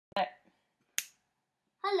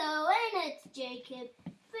Hello, and it's Jacob,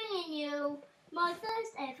 bringing you my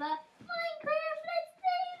first ever Minecraft Let's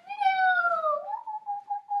Play video!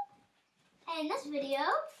 In this video,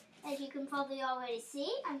 as you can probably already see,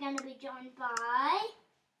 I'm going to be joined by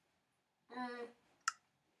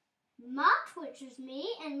Mutt, which is me,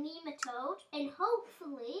 and Nematode, and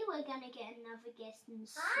hopefully we're going to get another guest in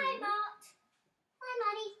soon. Hi, Mutt! Hi,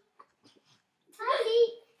 Muddy! Hi,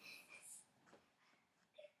 Lee!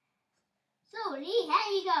 So, Lee, how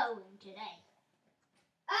are you going today?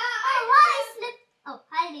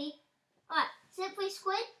 Hi, Lee. Alright, Slippery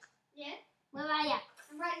Squid? Yeah? Where are you?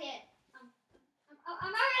 I'm right here. I'm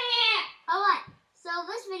over here! Alright, so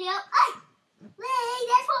this video... Lee,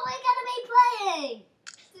 that's what we're going to be playing!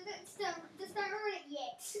 Just don't ruin it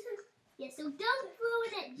yet. Yeah, so don't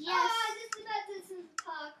ruin it just... Just about to do some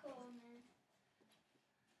parkour, man.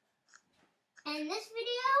 In this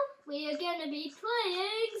video, we are going to be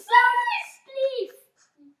playing some Spleeth.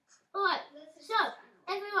 Alright, so,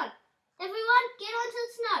 everyone, get onto the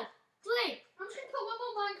snow. 3, I'm just going to put one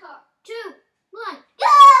more minecart. 2, 1,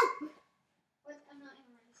 go! What? I'm not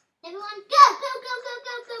even ready. Everyone, go, go, go, go,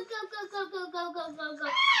 go, go, go, go, go, go, go, go, go, go.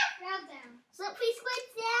 Ground down. Slippery Squid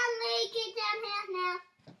down, Lee, get down here now.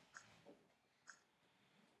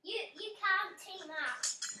 You can't team up.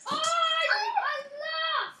 I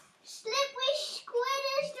lost! Slippery Squid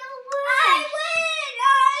is the winner. I win!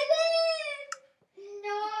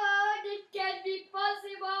 No, that can't be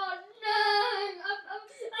possible. No, I'm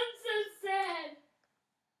so sad.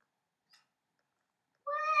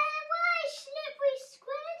 Why, Slippery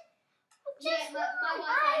Squid? Yeah, my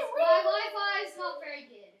Wi-Fi is not very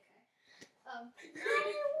good. Okay. I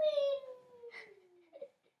win.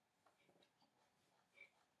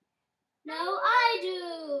 No, I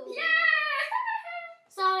do. Yeah!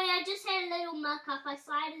 Sorry, I just had a little muck up. I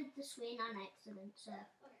slided the screen on accident, so.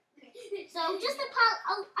 Okay. So I'm just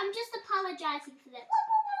apologizing for that.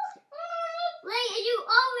 Lee, are you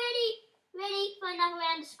already ready for another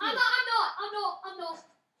round of I'm speed? not.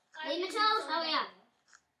 Nematode? Oh yeah.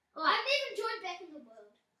 Alright, I've even joined back in the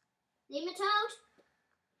world. Nematode?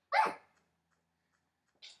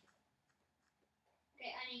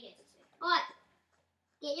 Okay, I need to get to sleep. Alright.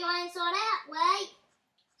 Get your iron sword out. Wait.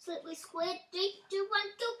 Slippery Squid. 3, 2,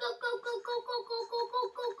 1. Go, go, go, go, go, go, go, go, go,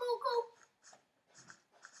 go, go, go.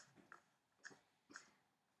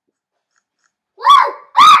 Whoa!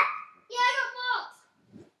 Ah! Yeah, I got marked.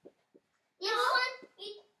 Everyone.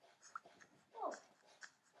 Oh.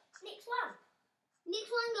 Next one. Next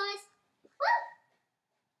one, guys.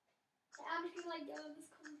 Woo! I'm just gonna go on this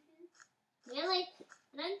corner here. Really?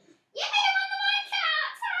 Then? Yeah, I'm on the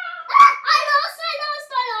minecart! Ah! I lost!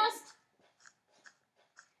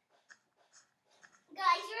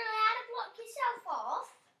 Guys, you're allowed to block yourself off.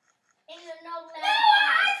 And you're not allowed No,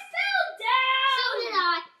 I fell down! So did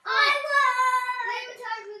I.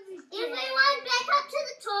 Everyone back up to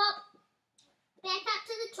the top. Back up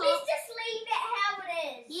to the top. Please just leave it how it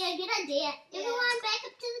is. Yeah, good idea. Yeah. Everyone back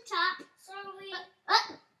up to the top. Sorry.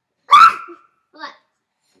 What?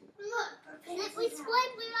 Look. Slippery Squid,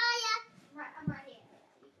 where are ya? Right, I'm right here.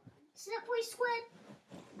 Slippery Squid.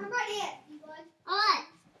 I'm right here. You guys. Alright.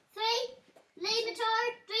 3, leave it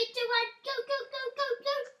hard. 3, 2, 1, go, go, go, go,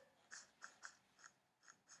 go.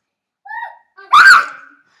 I'm right here.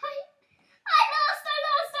 I lost.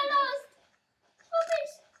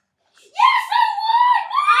 Rubbish. Yes, I won!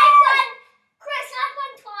 I won! Chris, I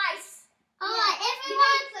won twice. Alright,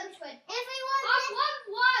 everyone. I won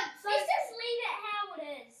once. So Let's just leave it how it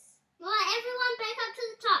is. Alright, everyone back up to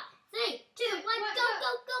the top. 3, 2, 1, What? go,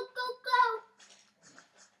 go, go, go, go.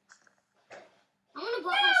 I want to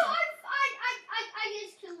block No, myself. I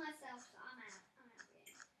just killed myself, so I'm out.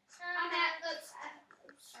 I'm out. Oops.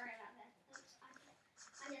 Sorry about that. Oops.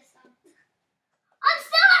 I just I'm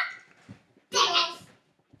still up. Dang it. lost.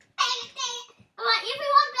 Alright,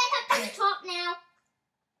 everyone back up to the top now.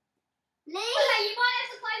 Lee. Okay, you might have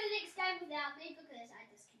to play the next game without me because I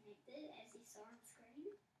disconnected, as you saw on screen.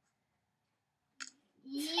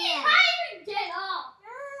 Yeah. I can't even get up.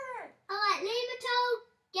 Alright, Nematode,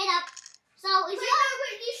 get up. So, is Wait, your...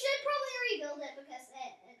 no, you should probably rebuild it because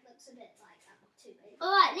it looks a bit like too big.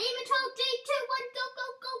 Alright, Nematode, 3, 2, 1, go, go,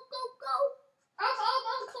 go, go, go. I'm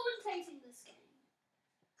commentating this game.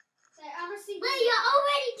 So I'm gonna see. Lee, you're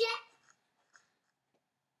already dead.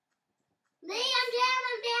 Lee, I'm down,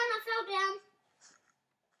 I fell down.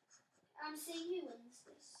 I'm seeing who wins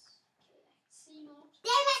this. Okay, I see more.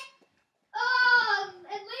 Damn it.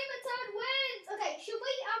 And Nematode wins. Okay, should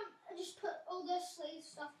we just put all this sleeve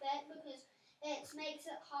stuff back because it makes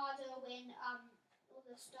it harder when all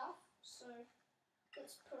this stuff. So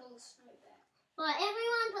let's put all the snow back. Alright,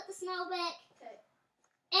 everyone put the snow back. Okay.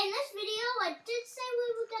 this video, I did say we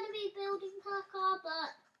were going to be building parkour,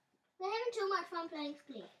 but we're having too much fun playing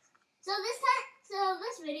Spleeth. So this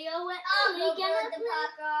video, we're only going to play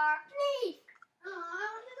Spleeth. Oh, I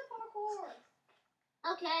want to do the parkour.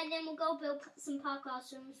 Okay, and then we'll go build some parkour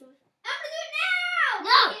swims with. I'm going to do it now!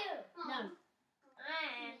 No! Oh. No.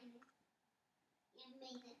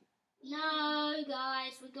 No,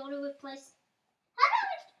 guys, we got to replace. How about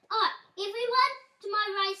we? Alright, everyone to my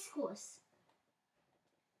race course.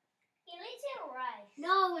 Yeah, let's have a race.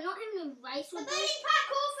 No, we're not having a race. We're building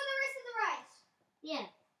parkour for the rest of the race. Yeah.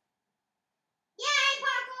 Yay,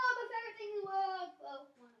 parkour! My favorite thing in the world. Well,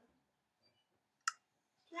 one of them.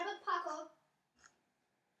 Can I build parkour?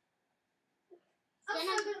 I'm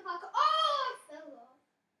so good at parkour. Oh, I fell off.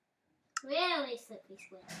 Really slippery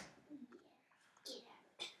squid. Get out.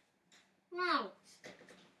 Now,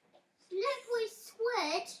 slippery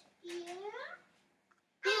squid. Yeah.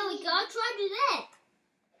 Here we go. Try to do that.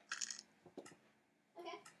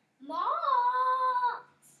 Okay.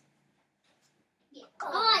 Marks. Yeah.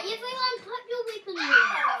 Alright, everyone, put your weapon Oh,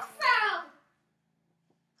 there. fell.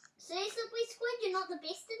 See, slippery squid, you're not the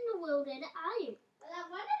best in the world at it, are you? Well, I'm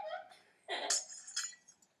one of them.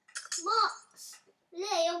 Mox,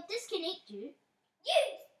 I'll disconnect you. You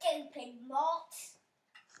stupid Mox.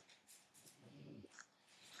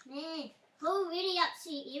 Man, already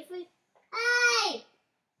upset every. Hey!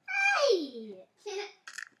 Hey!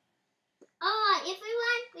 Alright,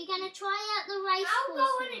 everyone, we're going to try out the race I'll course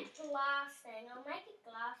go in now. a glass thing. I'll make a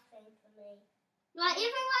glass thing for me. Right,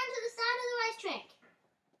 everyone to the start of the racetrack.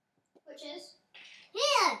 Which is?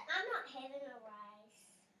 Here! I'm not having a race.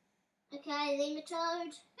 Okay,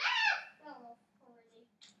 Nematode. Oh, already.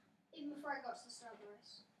 Even before I got to the start of the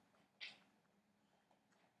race.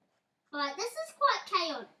 Alright, this is quite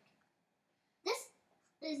chaotic. This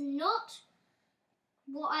is not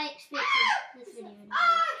what I expected this video to be. I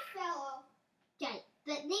fell off. Okay,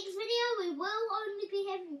 but next video we will only be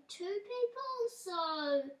having 2 people,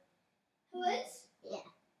 so Who is? yeah.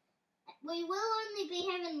 We will only be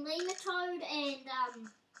having Nematode and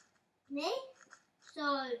me. So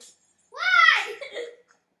What?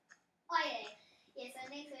 Oh yeah. Yeah, so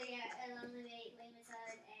next video it'll only be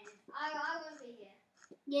limited and I won't be here.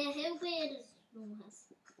 yeah, he'll be at his normal house.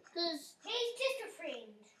 Because He's just a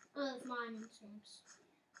friend. of mine and Sam's.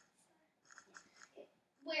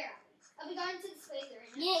 Where are we? Are we going to the Spleeth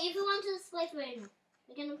arena? Yeah, everyone to the Spleeth arena.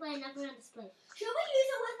 We're gonna play another round of Spleeth. Should we use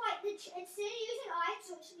it with like instead of using iron,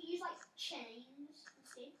 should we use like chains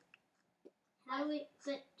instead? How do we?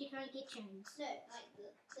 But you can't get chains. No, like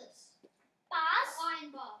this. Bars?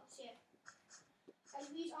 Iron bars, yeah.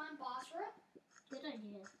 Should we use iron bars for it? Good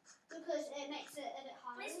idea. Because it makes it a bit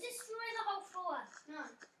harder. Let's destroy the whole floor. No.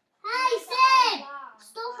 Hey Sam!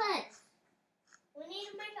 Stop it! We need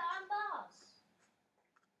to make iron bars.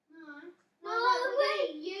 No. No, We're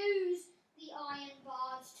going to use the iron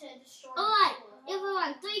bars to destroy Alright, the floor.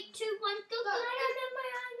 everyone, 3, 2, 1, go! I don't have my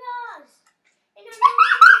iron bars. And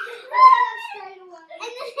straight away.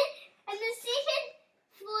 And the second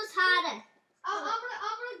floor's harder. I'm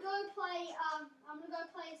gonna go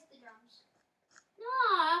play the drums.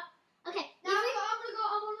 No. Okay. No, I'm gonna go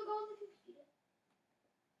on the computer.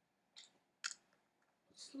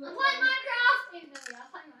 I'm playing Minecraft. Even though we are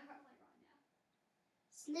playing Minecraft right now.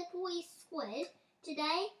 Slippery squid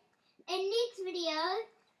today. And next video,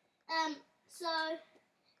 so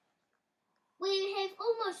we have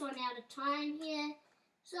almost run out of time here.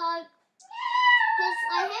 So, because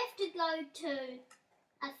I have to go to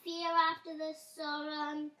a fair after this, so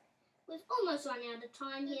we've almost run out of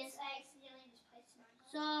time here. I accidentally just placed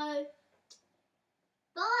Minecraft. So,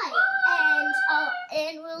 bye,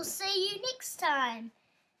 and we'll see you next time.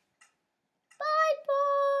 Bye,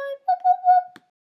 bye.